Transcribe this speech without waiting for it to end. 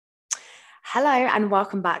Hello and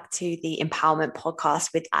welcome back to the Empowerment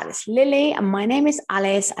Podcast with Alice Lilly. And my name is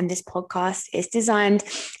Alice, and this podcast is designed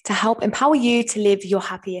to help empower you to live your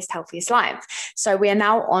happiest, healthiest life. So we are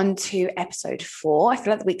now on to episode 4. I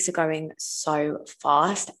feel like the weeks are going so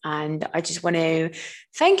fast, and I just want to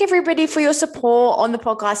thank everybody for your support on the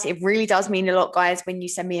podcast. It really does mean a lot, guys, when you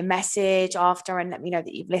send me a message after and let me know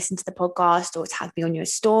that you've listened to the podcast or tag me on your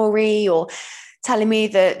story or telling me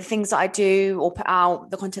that the things that I do or put out,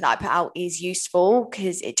 the content that I put out is useful,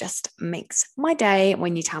 because it just makes my day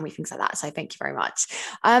when you tell me things like that. So thank you very much.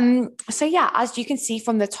 So yeah, as you can see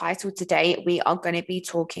from the title today, we are going to be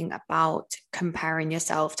talking about comparing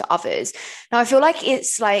yourself to others. Now, I feel like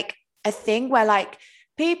it's like a thing where like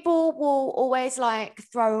people will always like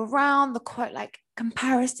throw around the quote like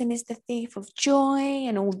comparison is the thief of joy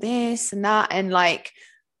and all this and that, and like,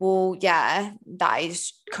 well, yeah, that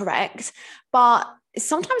is correct. But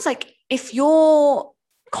sometimes, like, if you're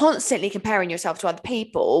constantly comparing yourself to other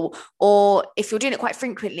people, or if you're doing it quite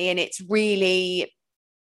frequently and it's really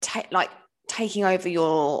taking over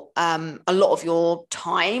your a lot of your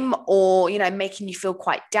time, or making you feel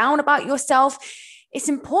quite down about yourself, it's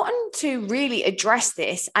important to really address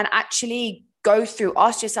this and actually go through,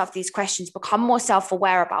 ask yourself these questions, become more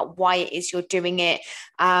self-aware about why it is you're doing it,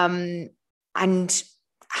 and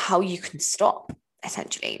how you can stop,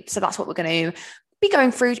 essentially. So that's what we're going to be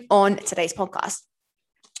going through on today's podcast.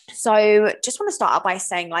 So just want to start out by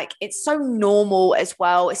saying, like, it's so normal as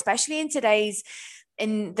well, especially in today's,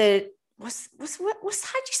 in the what's how do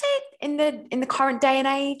you say it, in the current day and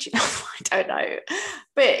age? I don't know,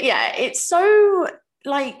 but yeah, it's so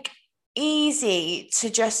like easy to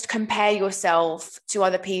just compare yourself to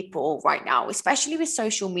other people right now, especially with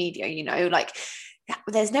social media. Like,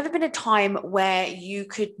 there's never been a time where you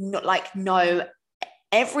could not like know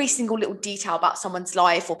every single little detail about someone's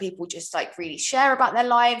life, or people just like really share about their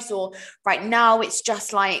lives. Or right now it's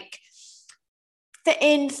just like the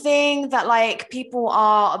in thing that like people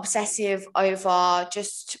are obsessive over.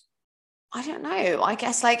 Just, I don't know, I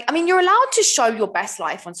guess, like, I mean, you're allowed to show your best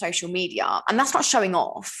life on social media, and that's not showing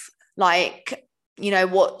off. Like,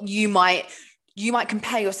 what you might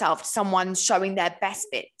compare yourself to someone showing their best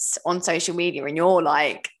bits on social media, and you're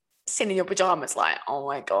like sitting in your pajamas like, oh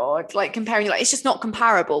my God, like comparing, like, it's just not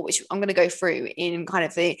comparable, which I'm going to go through in kind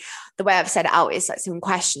of the way I've set it out is like some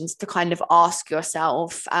questions to kind of ask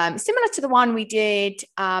yourself, similar to the one we did,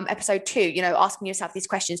 episode 2, asking yourself these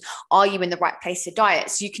questions. Are you in the right place to diet?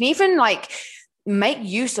 So you can even like make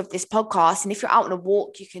use of this podcast, and if you're out on a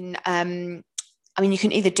walk, you can, you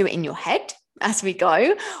can either do it in your head as we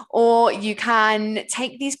go, or you can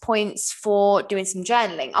take these points for doing some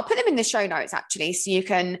journaling. I'll put them in the show notes, actually, so you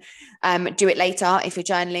can do it later if you're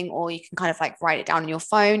journaling, or you can kind of like write it down on your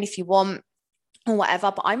phone if you want, or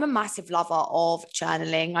whatever. But I'm a massive lover of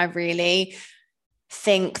journaling. I really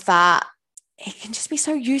think that it can just be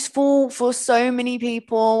so useful for so many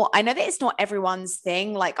people. I know that it's not everyone's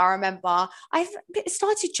thing. Like, I remember I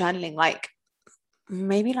started journaling like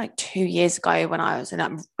maybe like 2 years ago, when I was in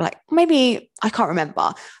like, maybe, I can't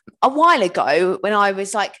remember, a while ago, when I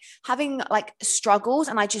was like having like struggles,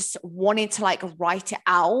 and I just wanted to like write it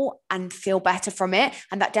out and feel better from it.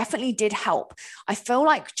 And that definitely did help. I feel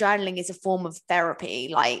like journaling is a form of therapy.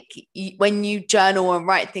 Like, when you journal and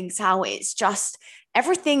write things out, it's just,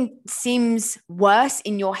 everything seems worse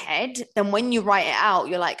in your head than when you write it out.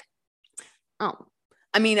 You're like, oh,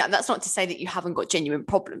 I mean, that's not to say that you haven't got genuine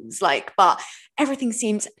problems, like, but everything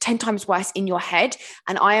seems 10 times worse in your head.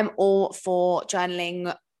 And I am all for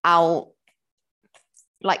journaling out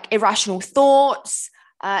like irrational thoughts,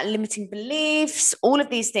 limiting beliefs, all of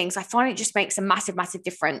these things. I find it just makes a massive, massive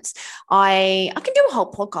difference. I can do a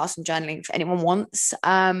whole podcast on journaling if anyone wants.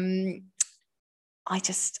 I love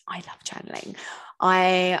journaling.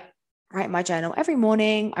 I write my journal every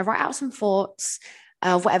morning. I write out some thoughts,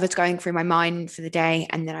 whatever's going through my mind for the day.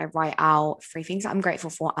 And then I write out 3 things that I'm grateful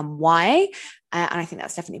for and why. And I think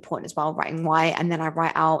that's definitely important as well, writing why. And then I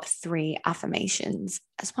write out 3 affirmations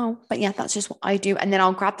as well. But yeah, that's just what I do. And then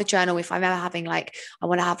I'll grab the journal if I'm ever having like, I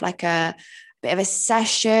want to have like a bit of a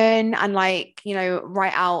session and like,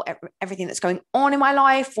 write out everything that's going on in my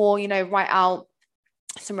life, or, write out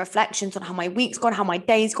some reflections on how my week's gone, how my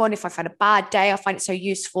day's gone. If I've had a bad day, I find it so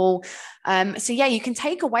useful. So yeah, you can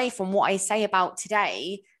take away from what I say about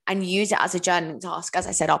today and use it as a journaling task. As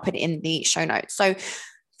I said, I'll put it in the show notes. So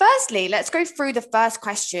firstly, let's go through the first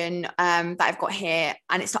question that I've got here.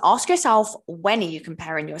 And it's to ask yourself, when are you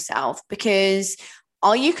comparing yourself? Because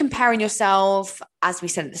are you comparing yourself, as we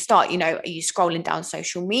said at the start, are you scrolling down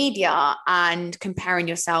social media and comparing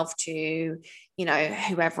yourself to,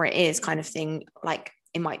 whoever it is, kind of thing, like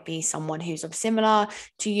it might be someone who's of similar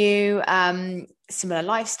to you, similar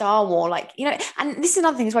lifestyle, or like, you know, and this is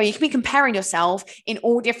another thing as well. You can be comparing yourself in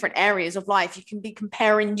all different areas of life. You can be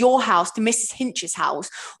comparing your house to Mrs. Hinch's house,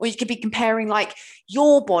 or you could be comparing like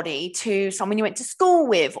your body to someone you went to school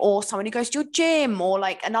with, or someone who goes to your gym, or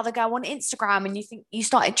like another girl on Instagram, and you think you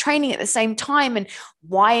started training at the same time, and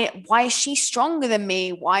why is she stronger than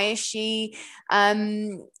me? Why is she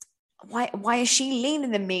why is she leaner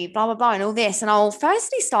than me, blah blah blah, and all this. And I'll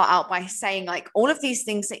firstly start out by saying, like, all of these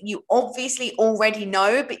things that you obviously already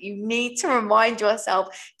know, but you need to remind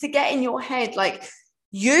yourself to get in your head, like,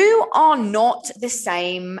 you are not the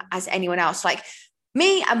same as anyone else. Like,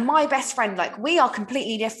 me and my best friend, like, we are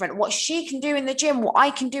completely different. What she can do in the gym, what I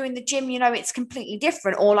can do in the gym, you know, it's completely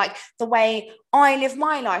different. Or like the way I live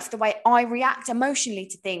my life, the way I react emotionally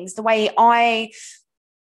to things, the way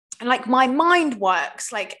like my mind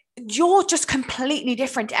works, like, you're just completely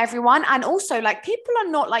different to everyone. And also, like, people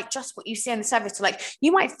are not like just what you see on the surface. So like,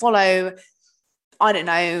 you might follow, I don't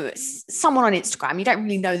know, someone on Instagram, you don't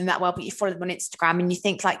really know them that well, but you follow them on Instagram and you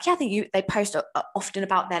think like, yeah, they post often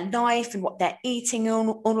about their life and what they're eating and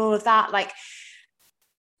all of that, like,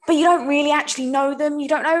 but you don't really actually know them. You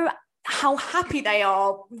don't know how happy they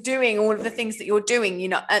are doing all of the things that you're doing, you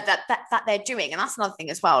know, that they're doing. And that's another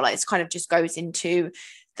thing as well. Like, it's kind of just goes into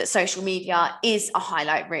that social media is a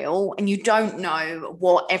highlight reel, and you don't know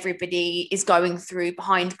what everybody is going through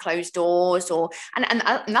behind closed doors, or and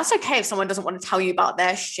that's okay if someone doesn't want to tell you about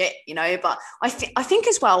their shit, you know. But I think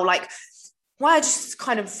as well, like, well, I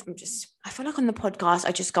feel like on the podcast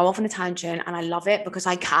I just go off on a tangent, and I love it because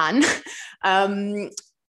I can.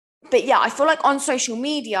 But yeah, I feel like on social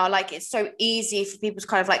media, like, it's so easy for people to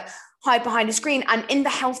kind of like hide behind a screen. And in the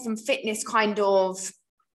health and fitness kind of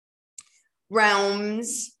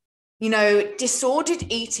realms, you know, disordered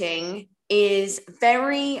eating is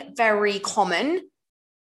very, very common,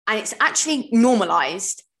 and it's actually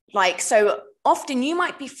normalized. Like, so often you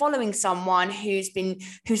might be following someone who's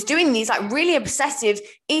doing these like really obsessive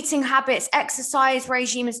eating habits, exercise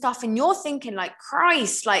regime and stuff, and you're thinking like,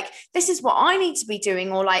 Christ, like, this is what I need to be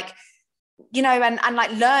doing. Or like, you know, and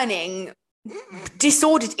like learning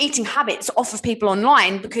disordered eating habits off of people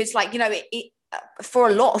online, because like, you know, it for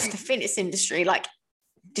a lot of the fitness industry, like,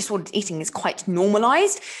 disordered eating is quite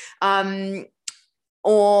normalized.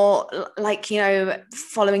 Or like, you know,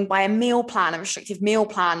 following by a meal plan, a restrictive meal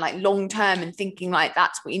plan, like long term, and thinking like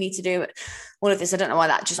that's what you need to do. All of this, I don't know why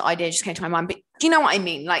that idea just came to my mind, but do you know what I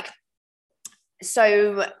mean? Like,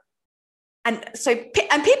 so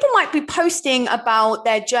people might be posting about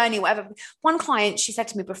their journey, whatever. One client, she said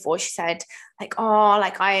to me before, she said like, oh,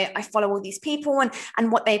 like I follow all these people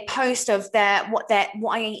and what they post of what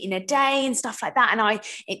I eat in a day and stuff like that. And I'm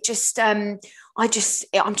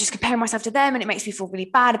just comparing myself to them, and it makes me feel really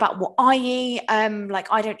bad about what I eat. Like,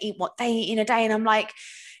 I don't eat what they eat in a day. And I'm like,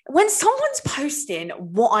 when someone's posting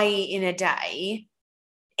what I eat in a day,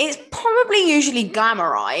 it's probably usually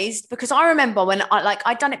glamorized, because I remember when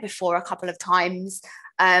I'd done it before a couple of times,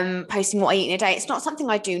 posting what I eat in a day. It's not something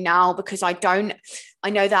I do now, because I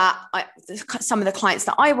know that some of the clients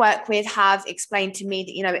that I work with have explained to me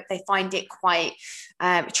that, you know, they find it quite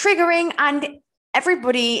triggering, and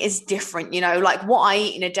everybody is different, you know, like what I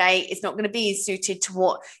eat in a day is not going to be suited to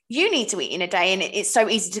what you need to eat in a day. And it's so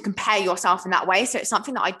easy to compare yourself in that way. So it's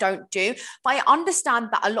something that I don't do, but I understand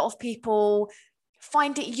that a lot of people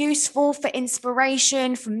find it useful for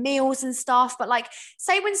inspiration, for meals and stuff. But like,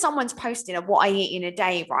 say when someone's posting of what I eat in a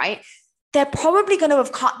day, right? They're probably going to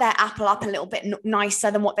have cut their apple up a little bit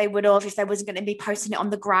nicer than what they would have if they wasn't going to be posting it on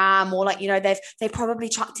the gram. Or like, you know, they probably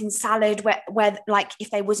chucked in salad where like, if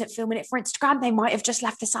they wasn't filming it for Instagram, they might have just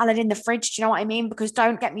left the salad in the fridge. Do you know what I mean? Because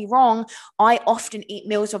don't get me wrong, I often eat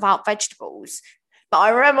meals without vegetables. But I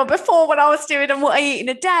remember before, when I was doing what I eat in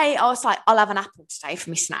a day, I was like, I'll have an apple today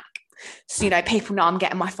for my snack. So, you know, people know I'm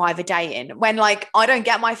getting my 5 a day in, when like I don't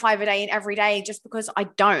get my 5 a day in every day, just because I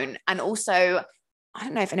don't. And also, I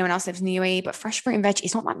don't know if anyone else lives in the UAE, but fresh fruit and veg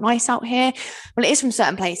is not that nice out here. Well, it is from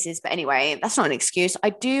certain places, but anyway, that's not an excuse. I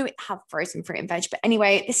do have frozen fruit and veg, but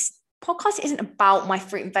anyway, this podcast isn't about my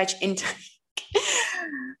fruit and veg intake.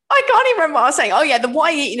 I can't even remember what I was saying. Oh yeah, the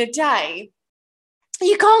what I eat in a day.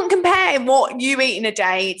 You can't compare what you eat in a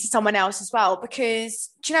day to someone else as well, because,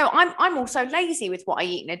 you know, I'm also lazy with what I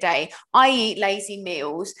eat in a day. I eat lazy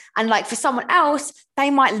meals, and like for someone else, they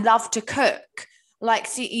might love to cook, like,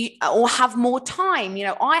 so or have more time. You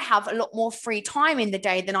know, I have a lot more free time in the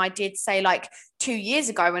day than I did, say, like 2 years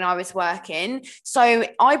ago when I was working. So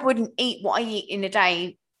I wouldn't eat what I eat in a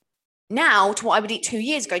day now to what I would eat 2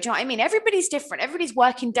 years ago. Do you know what I mean? Everybody's different. Everybody's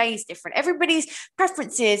working days different. Everybody's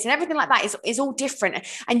preferences and everything like that is all different.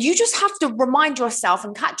 And you just have to remind yourself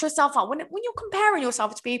and catch yourself up when you're comparing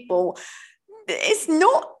yourself to people. It's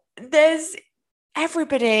not,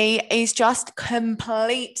 everybody is just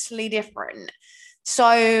completely different.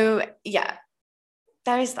 So yeah,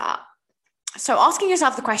 there is that. So asking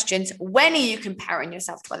yourself the questions, when are you comparing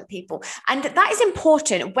yourself to other people? And that is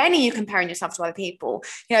important. When are you comparing yourself to other people?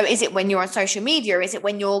 Is it when you're on social media? Is it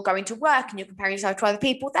when you're going to work and you're comparing yourself to other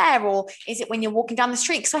people there? Or is it when you're walking down the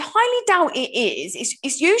street? Because I highly doubt it is.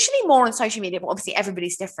 It's usually more on social media, but obviously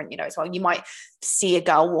everybody's different, as well. You might see a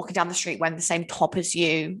girl walking down the street wearing the same top as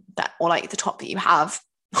you, or like the top that you have.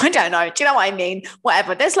 I don't know. Do you know what I mean?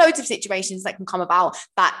 Whatever. There's loads of situations that can come about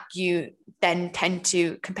that you then tend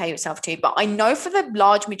to compare yourself to. But I know for the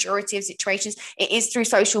large majority of situations, it is through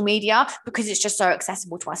social media because it's just so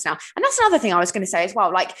accessible to us now. And that's another thing I was going to say as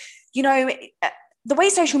well. Like, the way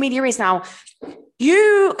social media is now,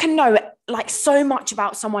 you can know like so much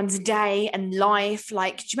about someone's day and life.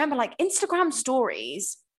 Like, do you remember like Instagram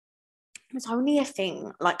stories? It was only a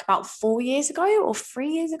thing like about 4 years ago or 3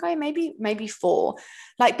 years ago, maybe 4.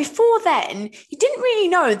 Like before then, you didn't really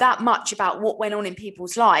know that much about what went on in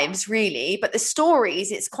people's lives, really. But the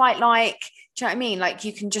stories, it's quite like, do you know what I mean? Like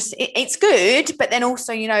you can just, it's good. But then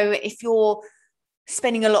also, if you're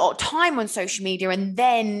spending a lot of time on social media and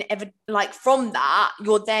then like from that,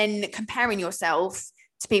 you're then comparing yourself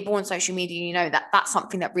to people on social media, that's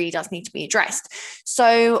something that really does need to be addressed.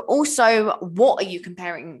 So also, what are you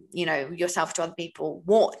comparing, yourself to other people?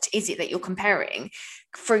 What is it that you're comparing?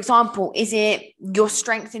 For example, is it your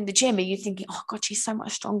strength in the gym? Are you thinking, oh God, she's so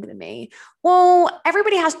much stronger than me? Well,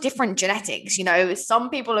 everybody has different genetics. Some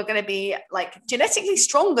people are going to be like genetically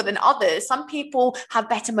stronger than others. Some people have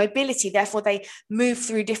better mobility. Therefore, they move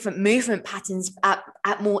through different movement patterns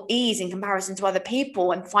at more ease in comparison to other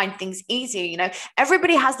people and find things easier.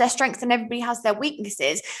 Everybody has their strengths and everybody has their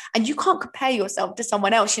weaknesses. And you can't compare yourself to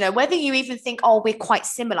someone else, whether you even think, oh, we're quite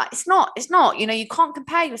similar. It's not, you can't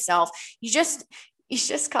compare yourself. You just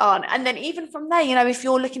can't. And then even from there, if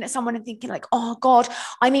you're looking at someone and thinking like, oh God,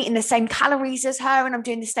 I'm eating the same calories as her and I'm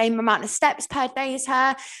doing the same amount of steps per day as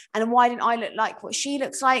her, and why didn't I look like what she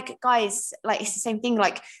looks like? Guys, like it's the same thing.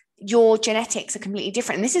 Like your genetics are completely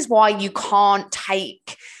different. And this is why you can't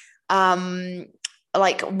take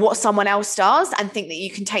like what someone else does and think that you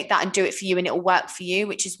can take that and do it for you and it'll work for you,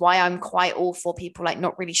 which is why I'm quite all for people like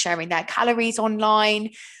not really sharing their calories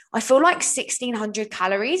online. I feel like 1,600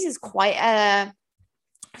 calories is quite a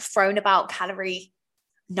thrown about calorie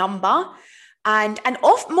number, and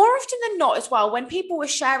more often than not as well, when people were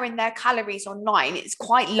sharing their calories online, it's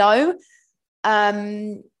quite low.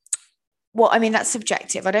 Well, I mean, that's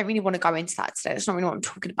subjective. I don't really want to go into that today. That's not really what I'm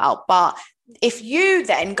talking about. But if you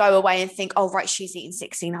then go away and think, oh, right, she's eating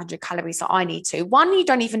 1,600 calories, so I need to. One, you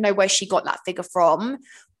don't even know where she got that figure from,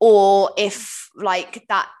 or if like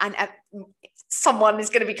that, and someone is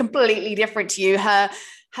going to be completely different to you. Her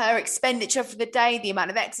expenditure for the day, the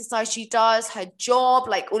amount of exercise she does, her job,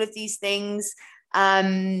 like all of these things,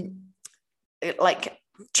 like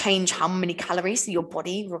change how many calories your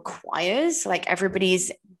body requires. Like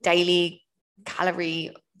everybody's daily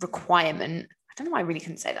calorie requirement, I don't know why I really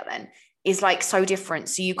couldn't say that then, is like so different.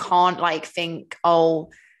 So you can't like think,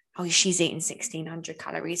 oh, she's eating 1,600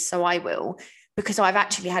 calories, so I will. Because I've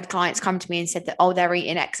actually had clients come to me and said that, oh, they're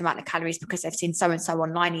eating X amount of calories because they've seen so-and-so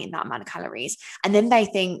online eating that amount of calories. And then they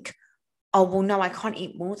think, oh, well, no, I can't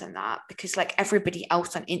eat more than that because like everybody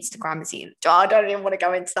else on Instagram is eating. I don't even want to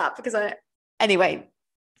go into that because anyway,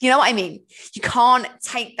 you know what I mean? You can't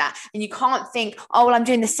take that and you can't think, oh, well, I'm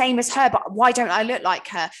doing the same as her, but why don't I look like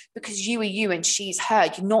her? Because you are you and she's her.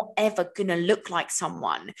 You're not ever going to look like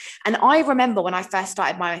someone. And I remember when I first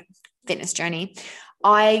started my fitness journey,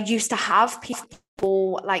 I used to have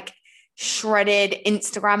people like shredded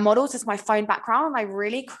Instagram models as my phone background. And I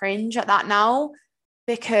really cringe at that now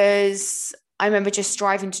because I remember just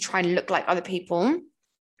striving to try and look like other people.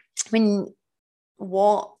 I mean,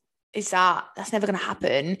 what is that? That's never going to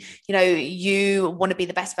happen. You want to be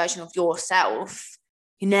the best version of yourself.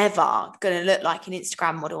 You're never going to look like an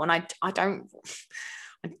Instagram model. And I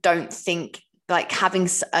don't think like having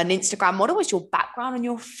an Instagram model as your background on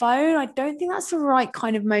your phone, I don't think that's the right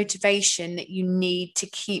kind of motivation that you need to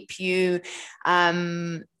keep you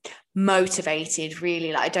motivated,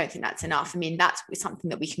 really. Like, I don't think that's enough. I mean, that's something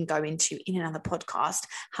that we can go into in another podcast,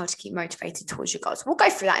 how to keep motivated towards your goals. We'll go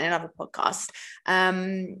through that in another podcast.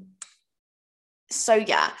 So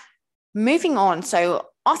yeah, moving on. So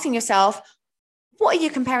asking yourself, what are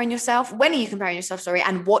you comparing yourself? When are you comparing yourself? Sorry.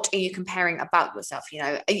 And what are you comparing about yourself?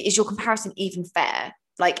 Is your comparison even fair?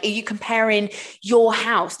 Like, are you comparing your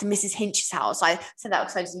house to Mrs. Hinch's house? I said that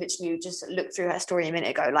because I just literally just looked through her story a minute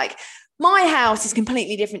ago. Like, my house is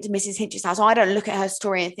completely different to Mrs. Hinch's house. I don't look at her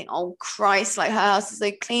story and think, oh Christ, like her house is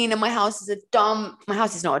so clean and my house is a dump. My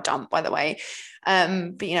house is not a dump, by the way.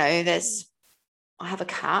 But you know, I have a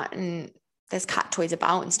cat and there's cat toys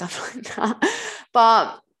about and stuff like that.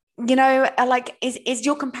 But you know, like, is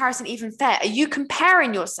your comparison even fair? Are you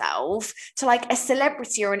comparing yourself to like a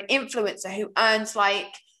celebrity or an influencer who earns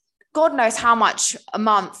like God knows how much a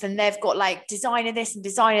month, and they've got like designer this and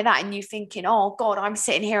designer that, and you thinking, oh God, I'm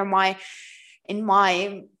sitting here in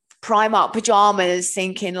my Primark pajamas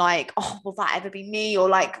thinking like, oh, will that ever be me? Or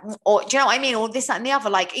like, or do you know what I mean? Or this, that, and the other.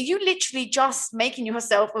 Like, are you literally just making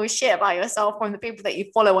yourself feel shit about yourself from the people that you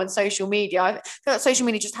follow on social media? I feel like social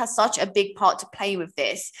media just has such a big part to play with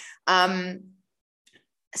this.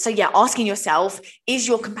 So yeah, asking yourself, is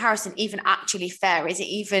your comparison even actually fair? Is it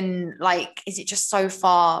even like, is it just so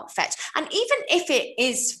far fetched? And even if it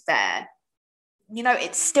is fair, you know,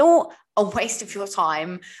 it's still a waste of your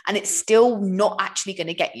time and it's still not actually going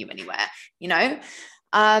to get you anywhere, you know?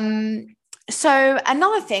 So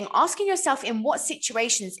another thing, asking yourself, in what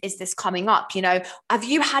situations is this coming up? You know, have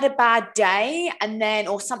you had a bad day and then,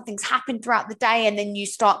 or something's happened throughout the day and then you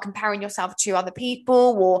start comparing yourself to other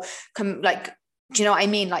people, or like, do you know what I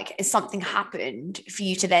mean? Like, has something happened for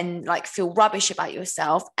you to then like feel rubbish about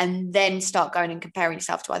yourself and then start going and comparing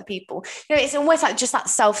yourself to other people? You know, it's almost like just that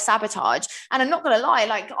self-sabotage. And I'm not going to lie,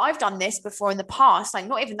 like I've done this before in the past, like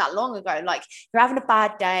not even that long ago. Like, you're having a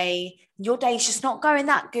bad day, your day's just not going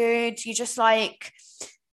that good. You're just like,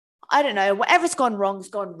 I don't know, whatever's gone wrong has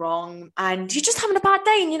gone wrong. And you're just having a bad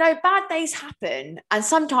day. And, you know, bad days happen. And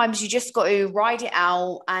sometimes you just got to ride it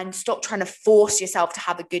out and stop trying to force yourself to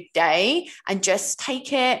have a good day and just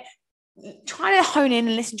take it, try to hone in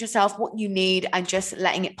and listen to yourself, what you need, and just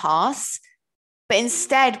letting it pass. But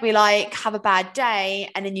instead, we like have a bad day.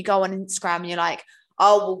 And then you go on Instagram and you're like,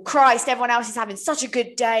 oh, well, Christ, everyone else is having such a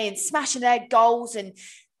good day and smashing their goals and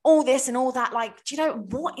all this and all that. Like, do you know,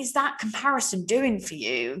 what is that comparison doing for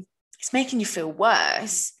you? It's making you feel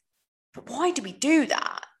worse. But why do we do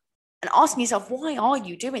that? And asking yourself, why are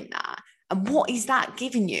you doing that? And what is that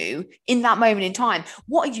giving you in that moment in time?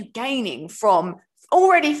 What are you gaining from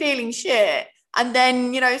already feeling shit? And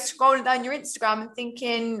then, you know, scrolling down your Instagram and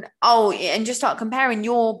thinking, oh, and just start comparing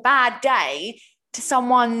your bad day to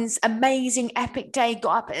someone's amazing epic day,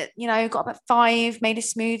 got up at 5, made a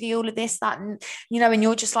smoothie, all of this, that, and, you know, and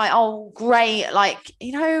you're just like, oh, great. Like,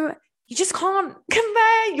 you know, you just can't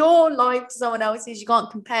compare your life to someone else's. You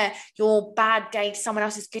can't compare your bad day to someone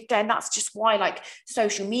else's good day. And that's just why, like,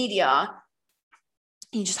 social media,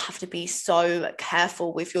 you just have to be so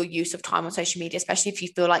careful with your use of time on social media, especially if you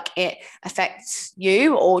feel like it affects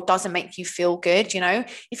you or doesn't make you feel good. You know,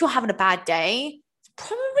 if you're having a bad day, it's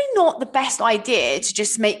probably not the best idea to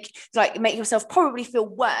just make yourself probably feel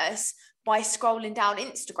worse by scrolling down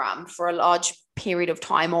Instagram for a large period of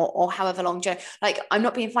time or however long. Like, I'm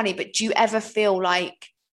not being funny, but do you ever feel like,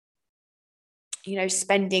 you know,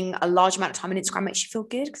 spending a large amount of time on Instagram makes you feel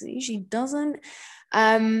good? Because it usually doesn't.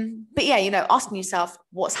 But yeah, you know, asking yourself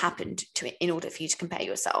what's happened to it in order for you to compare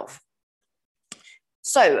yourself.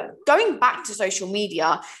 So going back to social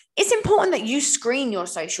media, it's important that you screen your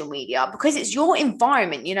social media because it's your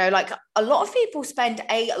environment. You know, like, a lot of people spend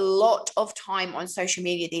a lot of time on social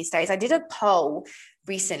media these days. I did a poll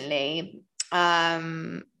recently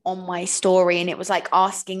on my story, and it was like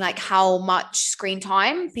asking like how much screen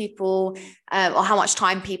time people or how much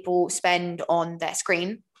time people spend on their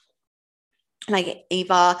screen. Like,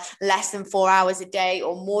 either less than 4 hours a day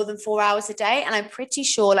or more than 4 hours a day. And I'm pretty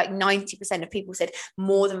sure like 90% of people said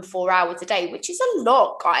more than 4 hours a day, which is a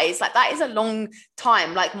lot, guys. Like, that is a long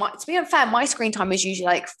time. Like, to be unfair, my screen time is usually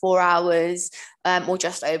like 4 hours or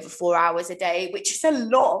just over 4 hours a day, which is a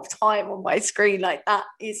lot of time on my screen. Like, that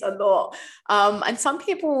is a lot. And some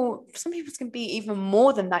people can be even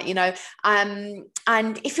more than that, you know.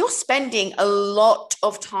 And if you're spending a lot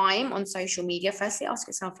of time on social media, firstly ask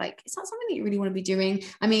yourself, like, is that something that you really want to be doing?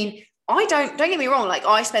 I mean, don't get me wrong, like,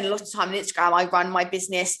 I spend a lot of time on Instagram. I run my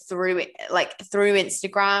business through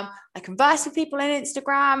Instagram. I converse with people on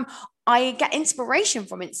Instagram. I get inspiration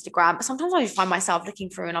from Instagram, but sometimes I find myself looking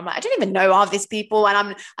through and I'm like, I don't even know all these people,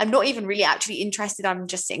 and I'm not even really actually interested. I'm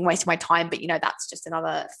just sitting wasting my time. But you know, that's just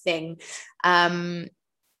another thing.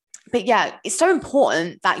 But yeah, it's so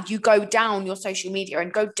important that you go down your social media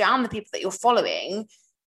and go down the people that you're following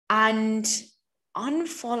and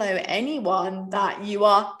unfollow anyone that you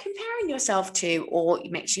are comparing yourself to, or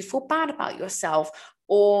it makes you feel bad about yourself,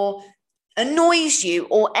 or annoys you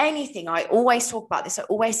or anything, I always talk about this. I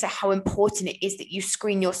always say how important it is that you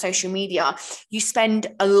screen your social media. You spend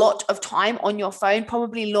a lot of time on your phone,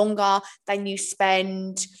 probably longer than you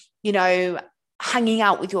spend, hanging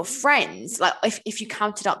out with your friends. Like if you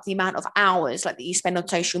counted up the amount of hours like that you spend on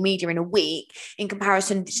social media in a week in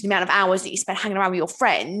comparison to the amount of hours that you spend hanging around with your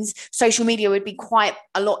friends, social media would be quite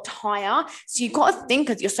a lot higher. So you've got to think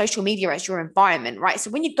of your social media as your environment, right? So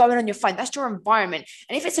when you're going on your phone, that's your environment.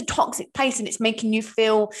 And if it's a toxic place and it's making you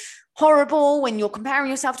feel horrible when you're comparing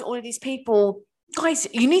yourself to all of these people, guys,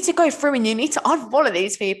 you need to go through and you need to unfollow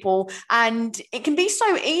these people. And it can be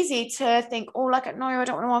so easy to think, oh, like, no, I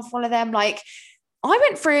don't want to unfollow them. Like, I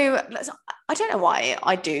went through, I don't know why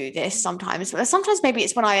I do this sometimes, but sometimes maybe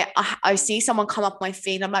it's when I see someone come up my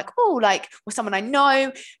feed, I'm like, oh, like, or someone I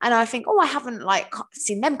know, and I think, oh, I haven't like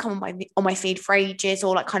seen them come on my feed for ages,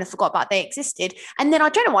 or like kind of forgot about they existed. And then I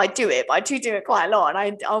don't know why I do it, but I do it quite a lot.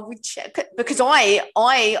 And I would check because I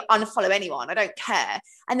unfollow anyone, I don't care.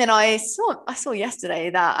 And then I saw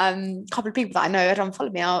yesterday that a couple of people that I know had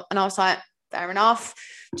unfollowed me out, and I was like, fair enough,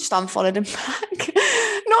 just unfollowed him back.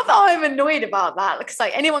 Not that I'm annoyed about that, because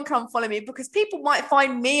like anyone can unfollow me, because people might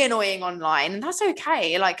find me annoying online, and that's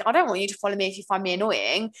okay. Like, I don't want you to follow me if you find me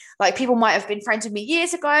annoying. Like, people might have been friends with me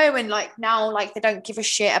years ago and like now like they don't give a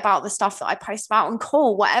shit about the stuff that I post about, and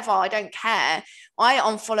cool, whatever, I don't care.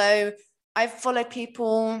 I've followed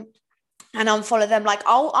people and unfollow them. Like,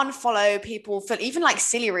 I'll unfollow people for even like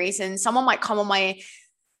silly reasons. Someone might come on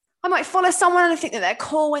I might follow someone and I think that they're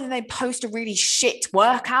cool, and then they post a really shit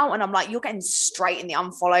workout, and I'm like, you're getting straight in the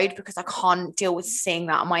unfollowed, because I can't deal with seeing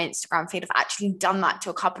that on my Instagram feed. I've actually done that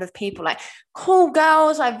to a couple of people, like, cool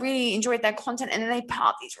girls, I really enjoyed their content, and then they put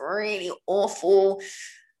up these really awful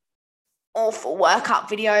workout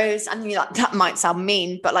videos, and you're like, that might sound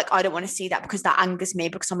mean, but like, I don't want to see that, because that angers me,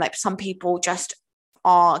 because I'm like, some people just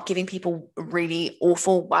are giving people really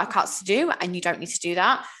awful workouts to do, and you don't need to do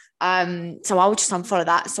that. So I would just unfollow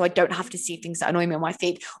that, so I don't have to see things that annoy me on my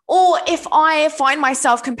feed. Or if I find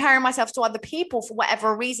myself comparing myself to other people for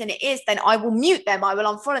whatever reason it is, then I will mute them. I will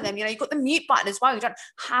unfollow them. You've got the mute button as well. You don't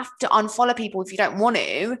have to unfollow people if you don't want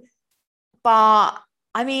to. But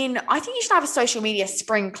I mean, I think you should have a social media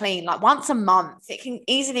spring clean, like once a month. It can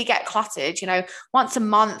easily get cluttered, once a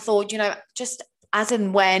month, or, just as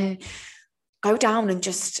and when, go down and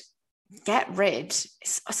just get rid.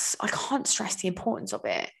 I can't stress the importance of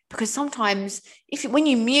it, because sometimes when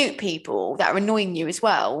you mute people that are annoying you as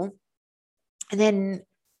well, and then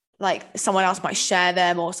like someone else might share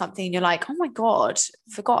them or something, and you're like, oh my God,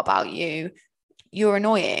 forgot about you, you're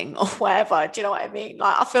annoying, or whatever. Do you know what I mean?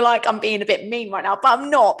 Like, I feel like I'm being a bit mean right now, but I'm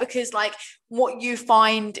not, because like what you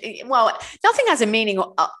find, well, nothing has a meaning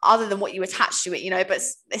other than what you attach to it, but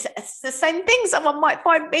it's the same thing. Someone might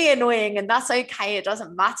find me annoying, and that's okay. It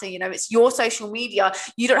doesn't matter. It's your social media.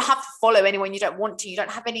 You don't have to follow anyone you don't want to. You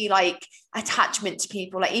don't have any like attachment to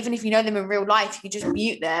people. Like, even if you know them in real life, you can just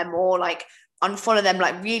mute them or like unfollow them.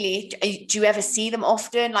 Like, really, do you ever see them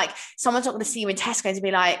often? Like, someone's not going to see you in Tesco and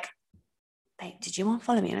be like, babe, did you want to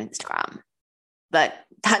follow me on Instagram? But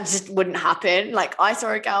that just wouldn't happen. Like, I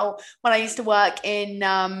saw a girl when I used to work in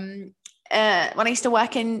the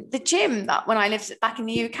gym, that when I lived back in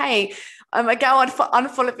the UK, a girl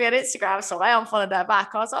unfollowed me on Instagram, so I unfollowed her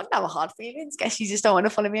back. I was like, no hard feelings, guess you just don't want to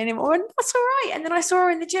follow me anymore, and that's all right. And then I saw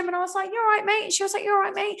her in the gym and I was like, you're all right, mate. And she was like, you're all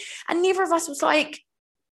right, mate. And neither of us was like,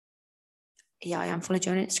 yeah, I unfollowed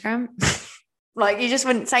you on Instagram. Like, you just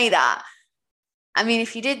wouldn't say that. I mean,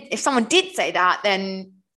 if someone did say that,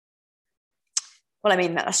 then, well, I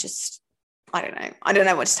mean, that's just, I don't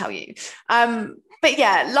know what to tell you. But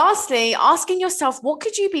yeah, lastly, asking yourself, what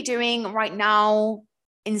could you be doing right now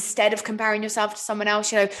instead of comparing yourself to someone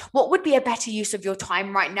else? What would be a better use of your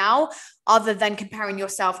time right now, other than comparing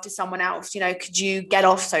yourself to someone else? Could you get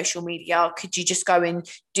off social media? Could you just go and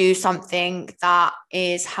do something that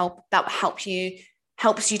helps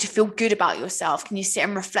you to feel good about yourself? Can you sit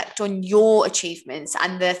and reflect on your achievements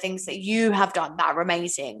and the things that you have done that are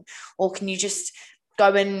amazing? Or can you just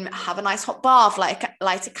go and have a nice hot bath, like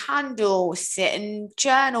light a candle, sit and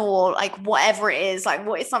journal, like whatever it is? Like,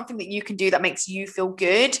 what is something that you can do that makes you feel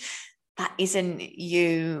good, that isn't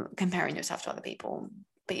you comparing yourself to other people?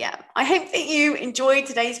 But yeah, I hope that you enjoyed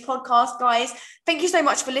today's podcast, guys. Thank you so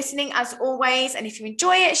much for listening, as always. And if you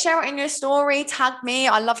enjoy it, share it in your story, tag me.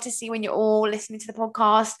 I love to see when you're all listening to the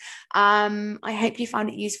podcast. I hope you found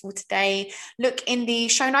it useful today. Look in the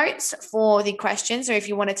show notes for the questions, or if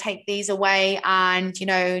you want to take these away and,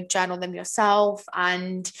 journal them yourself,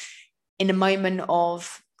 and in a moment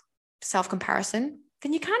of self-comparison,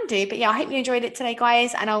 then you can do. But yeah, I hope you enjoyed it today,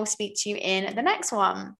 guys, and I'll speak to you in the next one.